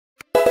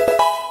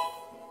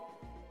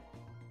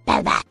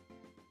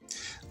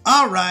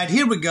Alright,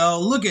 here we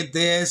go. Look at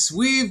this.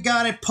 We've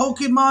got a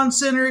Pokémon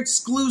Center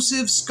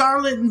exclusive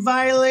Scarlet and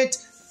Violet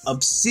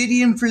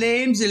Obsidian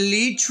Flames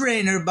Elite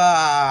Trainer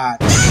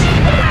Box.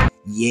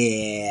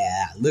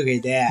 Yeah, look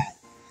at that.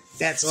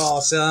 That's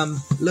awesome.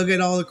 Look at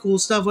all the cool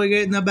stuff we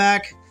get in the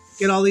back.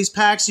 Get all these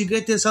packs. You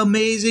get this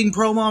amazing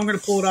promo. I'm going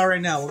to pull it out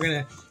right now. We're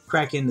going to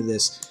crack into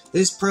this.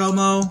 This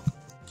promo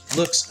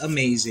looks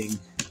amazing,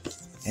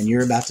 and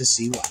you're about to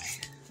see why.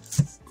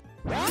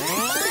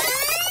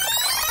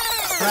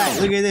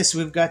 Right, look at this.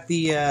 We've got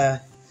the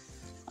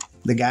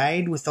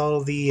guide with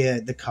all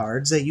the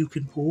cards that you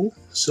can pull.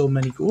 So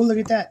many cool. Look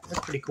at that. That's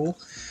pretty cool.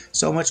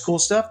 So much cool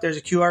stuff. There's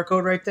a QR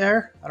code right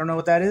there. I don't know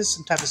what that is.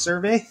 Some type of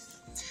survey.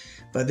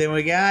 But then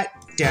we got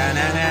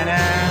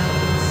da-na-na-na.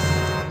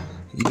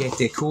 You get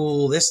the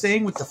cool this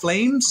thing with the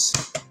flames.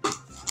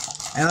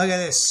 And look at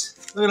this.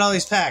 Look at all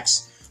these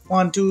packs.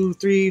 1, 2,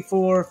 3,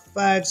 4,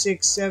 5,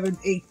 6, 7,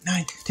 8,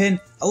 9, 10,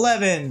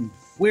 11.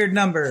 Weird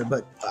number,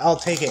 but I'll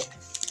take it.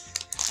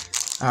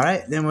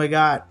 Alright, then we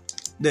got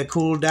the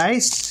cool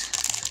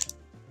dice.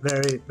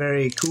 Very,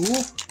 very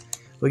cool.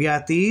 We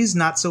got these,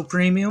 not so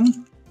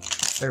premium.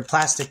 They're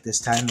plastic this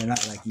time, they're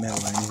not like metal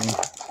or anything.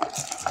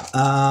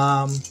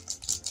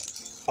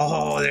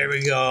 Oh, there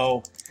we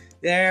go.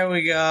 There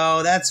we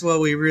go. That's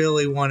what we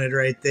really wanted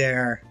right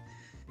there.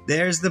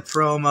 There's the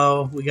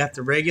promo. We got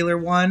the regular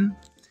one.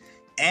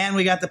 And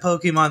we got the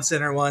Pokémon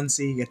Center one.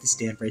 See, you got the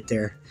stamp right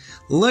there.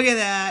 Look at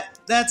that.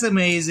 That's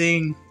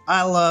amazing.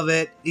 I love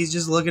it. He's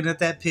just looking at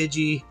that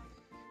Pidgey.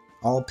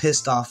 All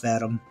pissed off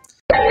at him.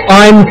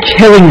 I'm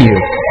killing you.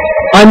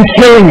 I'm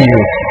killing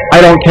you.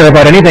 I don't care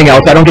about anything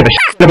else. I don't give a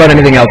shit about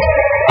anything else.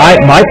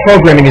 My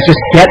programming is just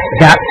get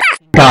that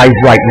guy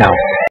right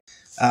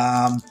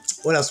now.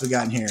 What else we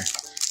got in here?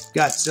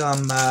 Got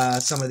some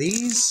of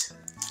these.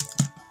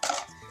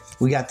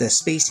 We got the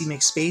Spacey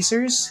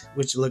McSpacers,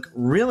 which look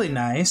really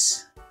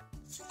nice.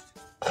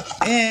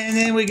 And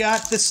then we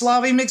got the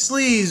Slavy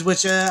McSleeves,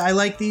 which I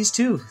like these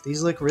too.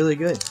 These look really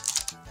good.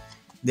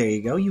 There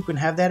you go. You can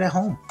have that at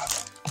home.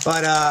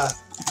 But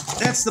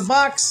that's the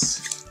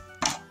box.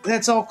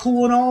 That's all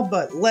cool and all,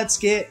 but let's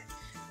get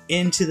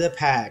into the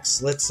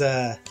packs.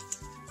 We're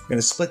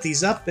gonna split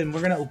these up and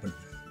we're gonna open them.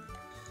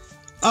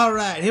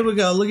 Alright, here we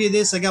go. Look at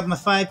this. I got my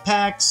 5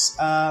 packs.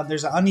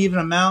 There's an uneven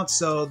amount,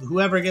 so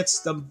whoever gets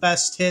the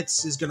best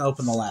hits is gonna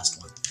open the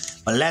last one.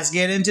 But let's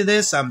get into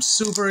this. I'm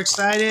super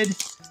excited.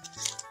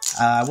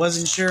 I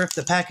wasn't sure if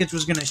the package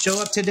was gonna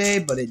show up today,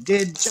 but it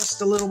did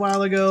just a little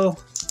while ago.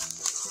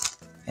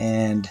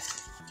 And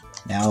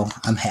now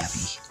I'm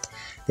happy.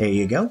 There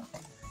you go.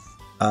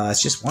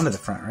 It's just one to the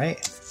front,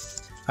 right?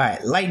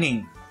 Alright,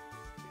 lightning.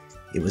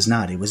 It was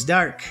not. It was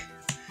dark.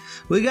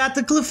 We got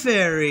the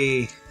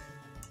Clefairy.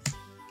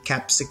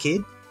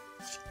 Capsicid.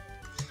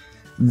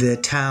 The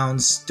Town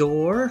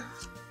Store.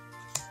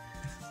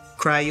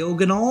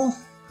 Cryogonal.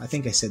 I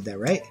think I said that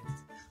right.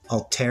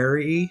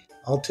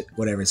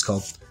 Whatever it's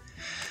called.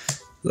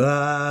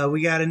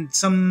 We got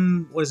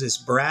some, what is this,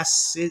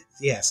 brass?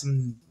 Yeah,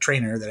 some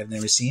trainer that I've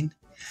never seen.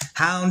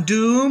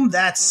 Houndoom,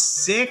 that's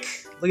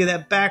sick. Look at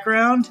that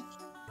background.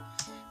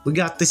 We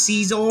got the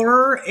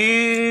Caesar,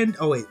 and,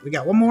 oh wait, we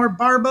got one more,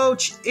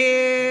 Barboach,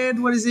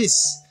 and what is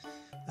this?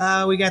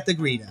 We got the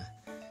Greta.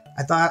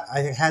 I thought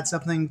I had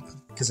something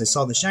because I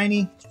saw the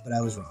shiny, but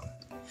I was wrong.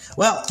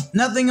 Well,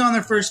 nothing on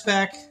their first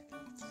pack.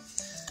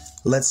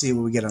 Let's see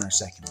what we get on our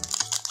second one.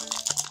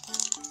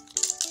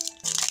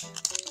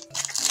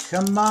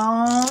 Come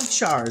on,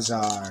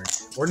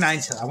 Charizard. Or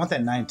Ninetales. I want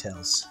that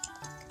Ninetales.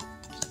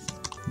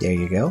 There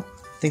you go.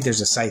 I think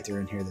there's a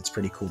Scyther in here that's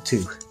pretty cool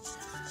too.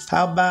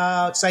 How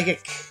about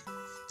Psychic?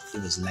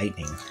 It was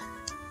lightning.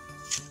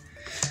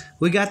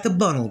 We got the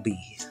Bunnelby.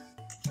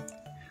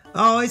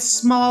 Oh,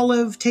 it's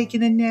Smoliv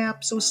taking a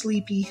nap, so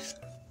sleepy.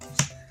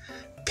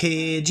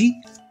 Pidgey.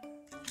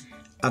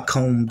 A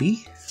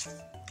Combee.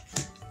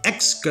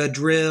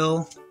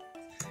 Excadrill.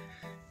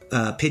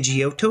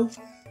 Pidgeotto.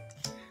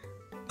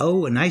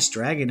 Oh, a nice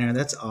Dragonair.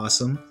 That's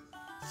awesome.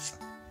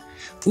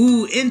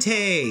 Ooh,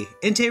 Entei.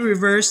 Entei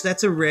Reverse.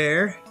 That's a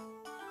rare.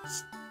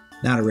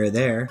 Not a rare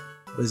there.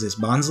 What is this?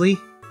 Bonsley?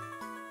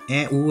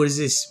 And ooh, what is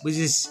this? What is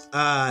this?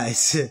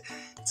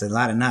 It's a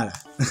Latinata.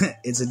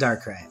 It's a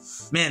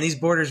Darkrai. Man, these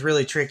borders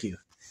really trick you.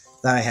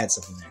 Thought I had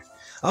something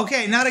there.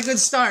 Okay, not a good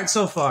start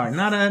so far.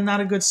 Not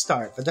a good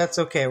start, but that's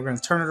okay. We're going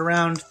to turn it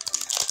around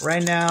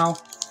right now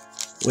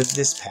with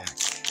this pack.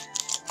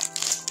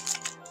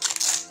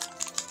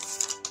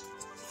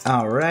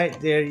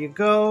 Alright, there you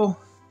go.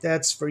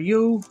 That's for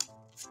you.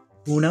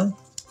 Uno.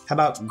 How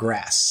about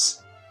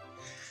grass?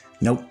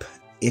 Nope,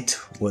 it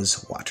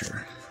was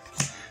water.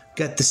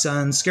 Got the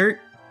sun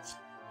skirt.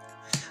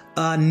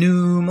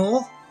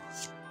 Numel.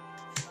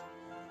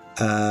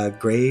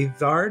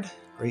 Graveyard?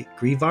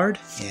 Greavard?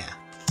 Yeah.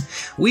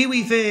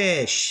 Wee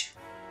Fish.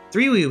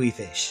 3 Wee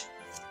Fish.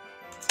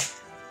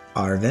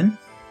 Arven.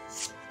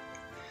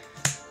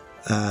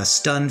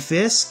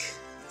 Stunfisk.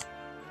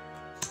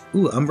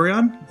 Ooh,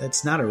 Umbreon?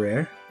 That's not a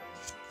rare.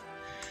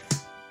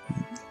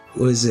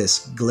 What is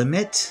this?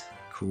 Glimmet?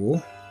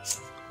 Cool.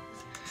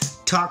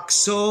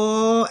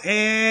 Toxel,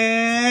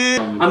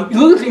 and I'm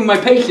losing my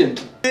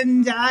patience.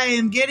 I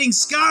am getting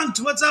skunked.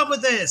 What's up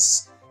with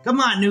this? Come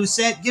on, new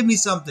set, give me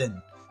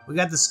something. We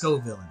got the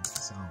Scoville,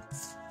 so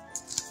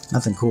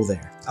nothing cool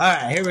there. All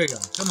right, here we go.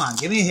 Come on,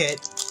 give me a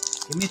hit.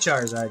 Give me a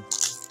Charizard,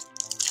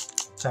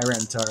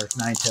 Tyranitar,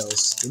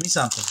 Ninetales. Give me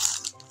something.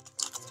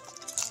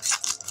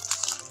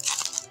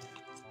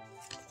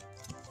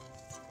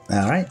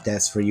 All right,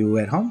 that's for you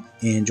at home.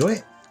 Enjoy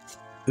it.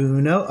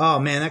 Uno. Oh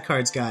man, that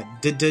card's got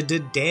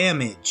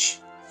damage.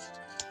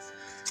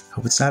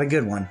 Hope it's not a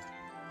good one.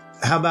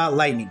 How about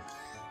lightning?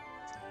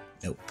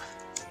 Nope.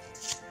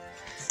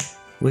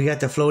 We got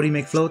the Floaty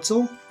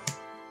McFloatzel,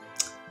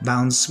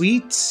 Bound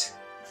Sweet,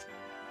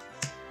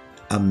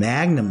 a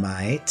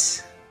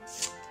Magnemite,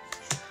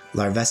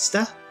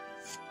 Larvesta,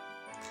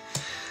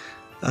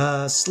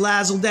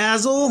 Slazzle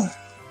Dazzle,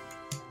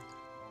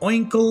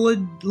 Oinkle,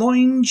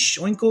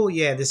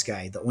 yeah, this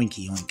guy, the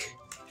Oinky Oink.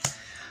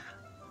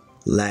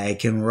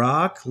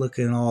 Lycanroc,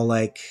 looking all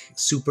like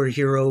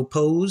superhero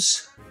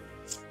pose.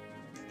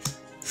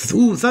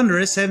 Ooh,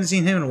 Thundurus, haven't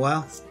seen him in a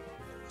while.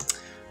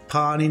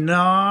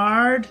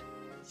 Pawniard.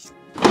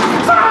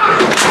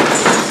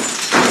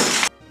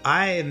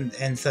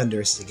 And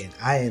Thundurus again.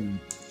 I am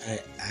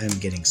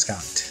getting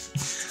skunked.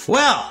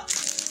 Well,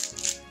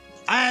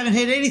 I haven't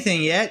hit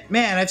anything yet.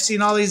 Man, I've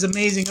seen all these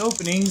amazing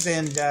openings,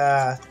 and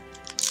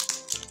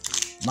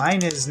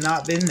mine has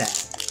not been that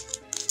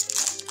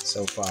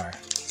so far.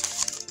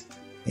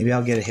 Maybe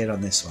I'll get a hit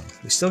on this one.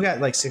 We still got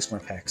like 6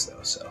 more packs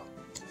though, so.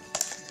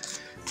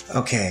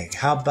 Okay,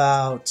 how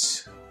about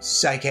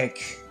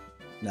Psychic?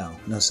 No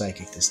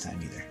Psychic this time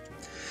either.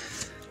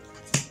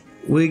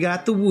 We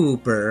got the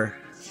Wooper,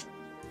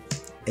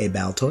 a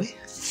Baltoy,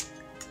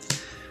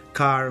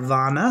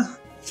 Carvana,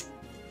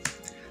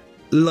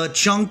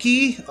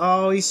 LeChunky,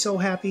 oh he's so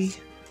happy,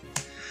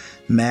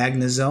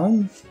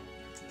 Magnezone,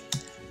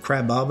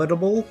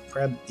 Crabobitable,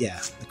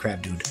 the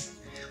crab dude,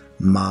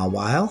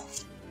 Mawile,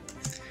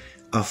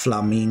 a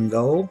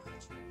Flamingo,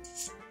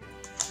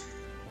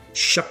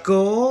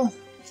 Shuckle.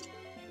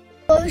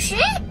 Oh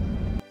shit!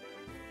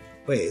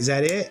 Wait, is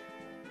that it?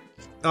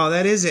 Oh,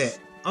 that is it.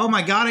 Oh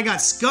my god, I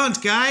got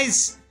skunked,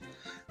 guys!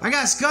 I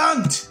got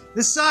skunked!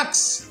 This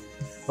sucks!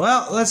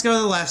 Well, let's go to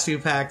the last few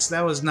packs.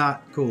 That was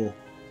not cool.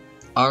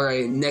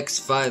 Alright, next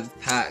 5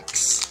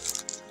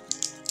 packs.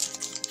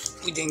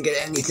 We didn't get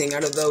anything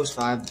out of those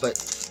 5, but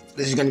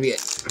this is gonna be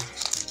it.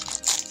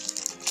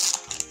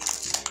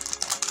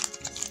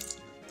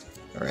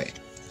 Alright,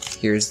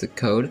 here's the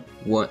code.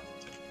 1,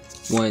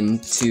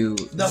 2.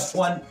 The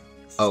one.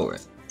 Oh,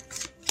 right.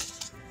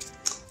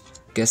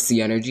 Guess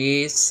the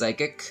energy,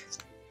 Psychic.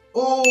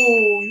 Oh,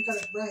 you got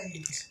it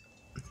right.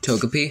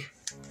 Togepi,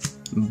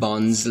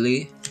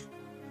 Bonsley,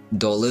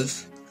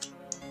 Dolive,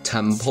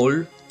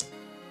 Temple,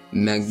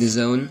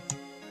 Magnezone,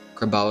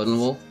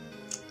 Crabobitable,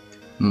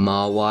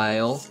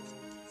 Mawile,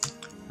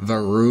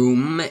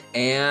 Varoom,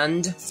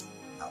 and...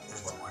 Oh,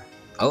 there's one more.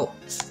 Oh.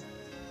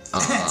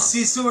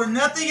 Scizor,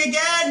 nothing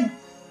again?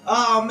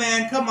 Oh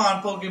man, come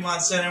on, Pokémon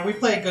Center. We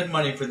paid good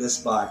money for this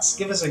box.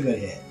 Give us a good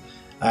hit.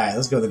 Alright,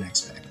 let's go to the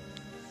next pack.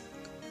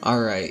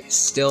 Alright,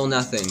 still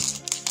nothing.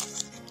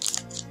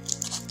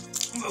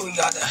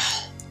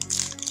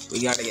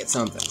 We gotta get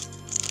something.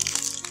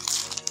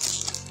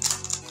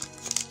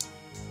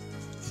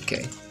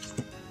 Okay.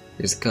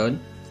 Here's the code.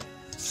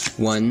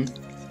 1.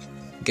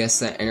 Guess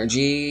that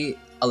energy.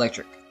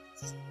 Electric.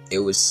 It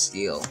was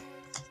Steel.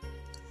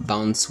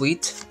 Bound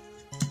Sweet.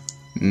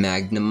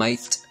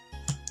 Magnemite.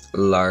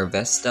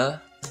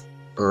 Larvesta.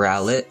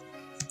 Rowlet.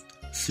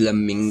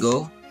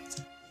 Flamingo.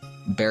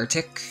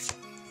 Beartic.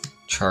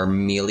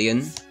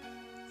 Charmeleon.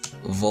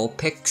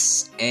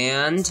 Vulpix.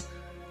 And...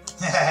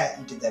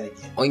 You did that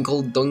again.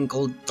 Oinkle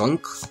Dunkle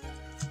Dunk.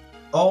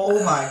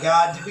 Oh my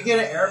god, did we get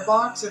an air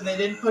box and they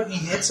didn't put any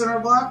hits in our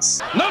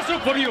box? Nothing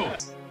for you!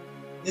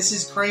 This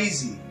is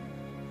crazy.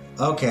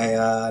 Okay,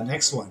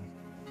 next one.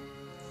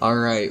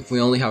 Alright,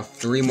 we only have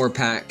 3 more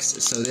packs,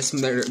 so this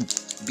better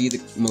be the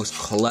most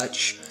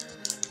clutch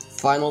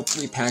final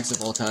 3 packs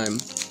of all time.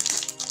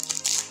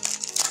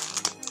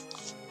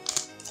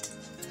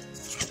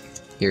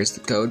 Here's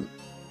the code.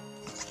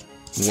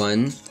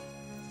 1.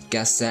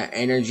 Guess that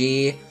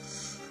energy.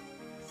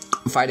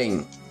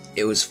 Fighting.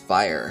 It was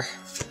Fire.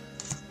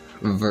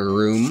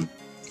 Varoom.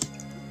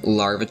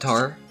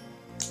 Larvitar.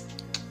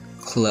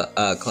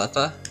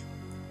 Cleffa.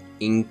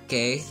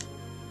 Inkay.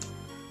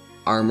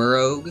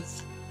 Armorogue.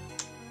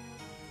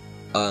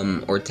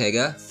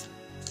 Ortega.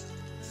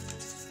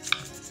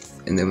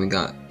 And then we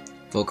got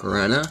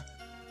Volcarona.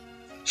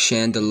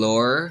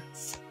 Chandelure.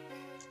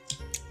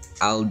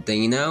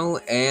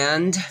 Aldano.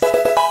 And...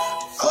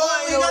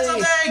 Oh, you got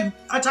something!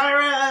 A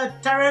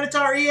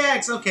Tyranitar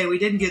EX! Okay, we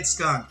didn't get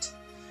skunked.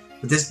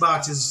 But this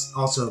box is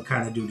also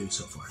kind of doo-doo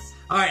so far.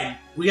 Alright,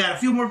 we got a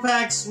few more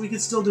packs. We can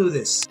still do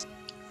this.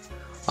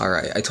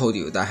 Alright, I told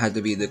you, that had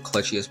to be the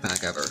clutchiest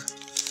pack ever.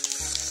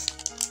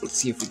 Let's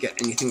see if we get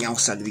anything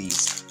else out of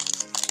these.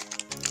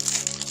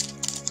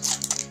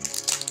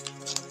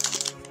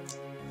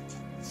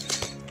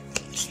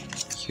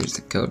 Here's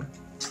the code.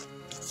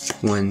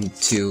 1,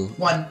 2.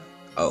 1.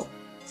 Oh.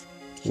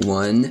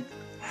 1.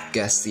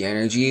 Guess the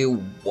energy.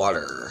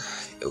 Water.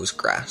 It was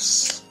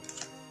grass.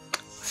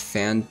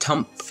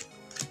 Phantump.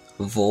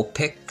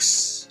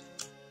 Vulpix.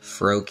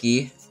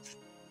 Froakie.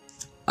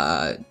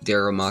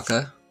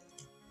 Darumaka.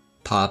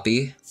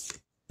 Poppy.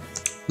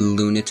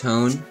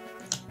 Lunatone.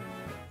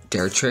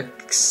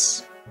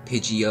 Dartrix.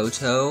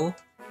 Pidgeotto.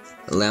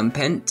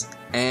 Lampent.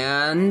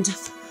 And...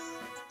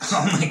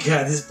 Oh my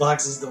god, this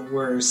box is the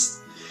worst.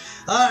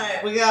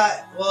 Alright, we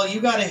got... Well, you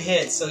got a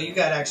hit, so you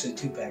got actually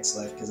 2 packs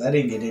left, because I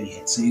didn't get any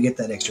hits, so you get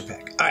that extra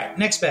pack. Alright,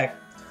 next pack.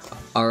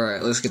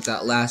 Alright, let's get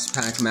that last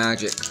pack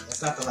magic.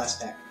 That's not the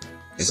last pack.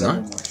 It's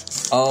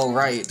not? Oh,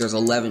 right. There's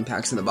 11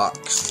 packs in the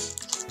box.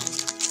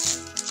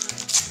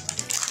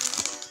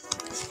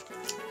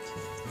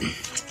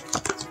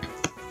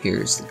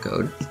 Here's the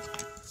code.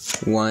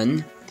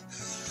 1.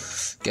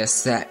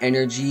 Guess that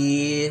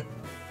energy.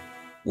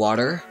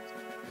 Water.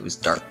 It was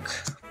dark.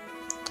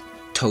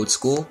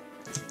 Toadschool.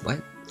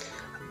 What?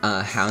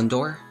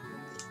 Houndour.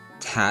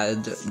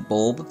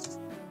 Tadbulb.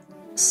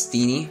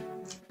 Steenie.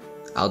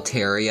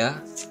 Altaria.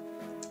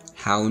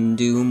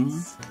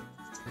 Houndoom.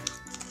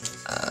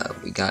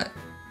 We got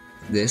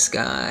this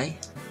guy.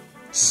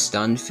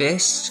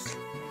 Stunfisk.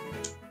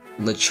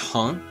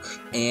 Lechonk.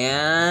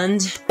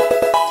 And...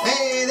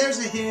 Hey, there's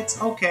a hit.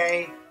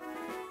 Okay.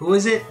 Who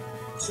is it?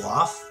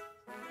 Cloth?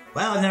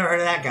 Well, I've never heard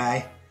of that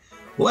guy.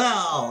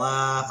 Well,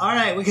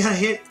 alright, we gotta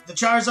hit the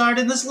Charizard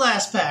in this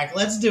last pack.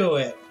 Let's do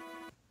it.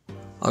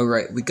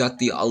 Alright, we got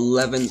the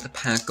 11th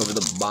pack of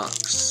the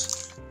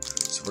box.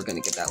 So we're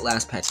gonna get that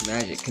last patch of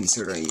magic,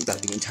 considering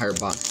that the entire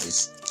box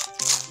has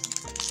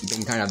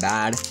been kind of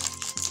bad.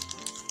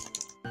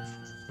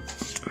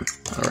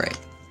 Alright,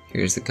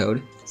 here's the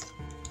code.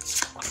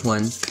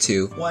 1,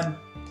 2, 1.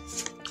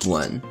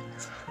 1.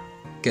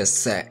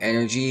 Guess that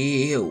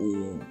energy.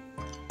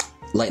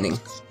 Lightning.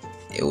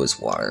 It was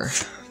water.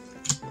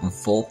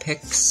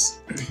 Vulpix.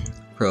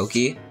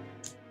 Froakie.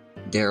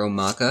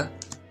 Darumaka.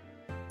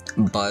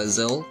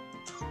 Buzzle.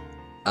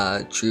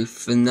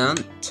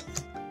 Trufinant.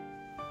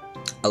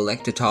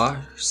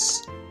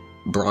 Electabuzz.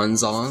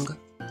 Bronzong.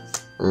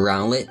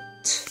 Rowlet.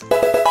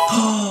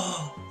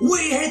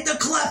 We hit the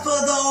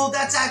Cleffa though!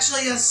 That's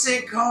actually a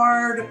sick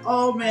card!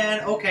 Oh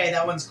man, okay,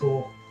 that one's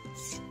cool.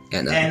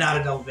 And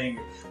not a double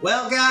finger.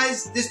 Well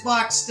guys, this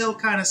box still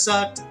kind of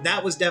sucked.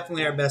 That was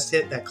definitely our best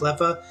hit, that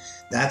Cleffa.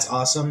 That's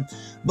awesome.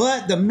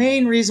 But the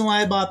main reason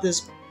why I bought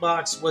this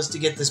box was to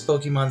get this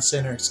Pokémon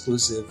Center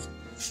exclusive.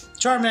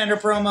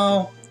 Charmander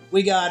promo,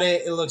 we got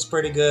it. It looks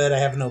pretty good. I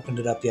haven't opened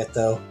it up yet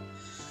though.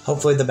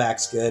 Hopefully the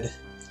back's good.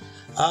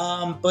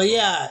 But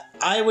yeah,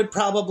 I would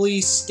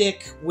probably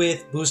stick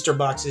with booster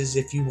boxes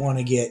if you want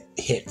to get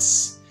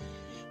hits.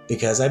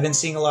 Because I've been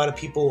seeing a lot of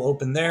people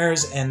open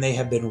theirs and they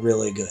have been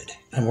really good.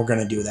 And we're going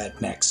to do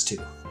that next too.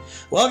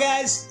 Well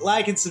guys,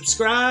 like and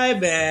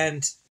subscribe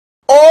and...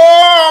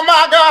 Oh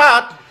my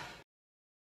God!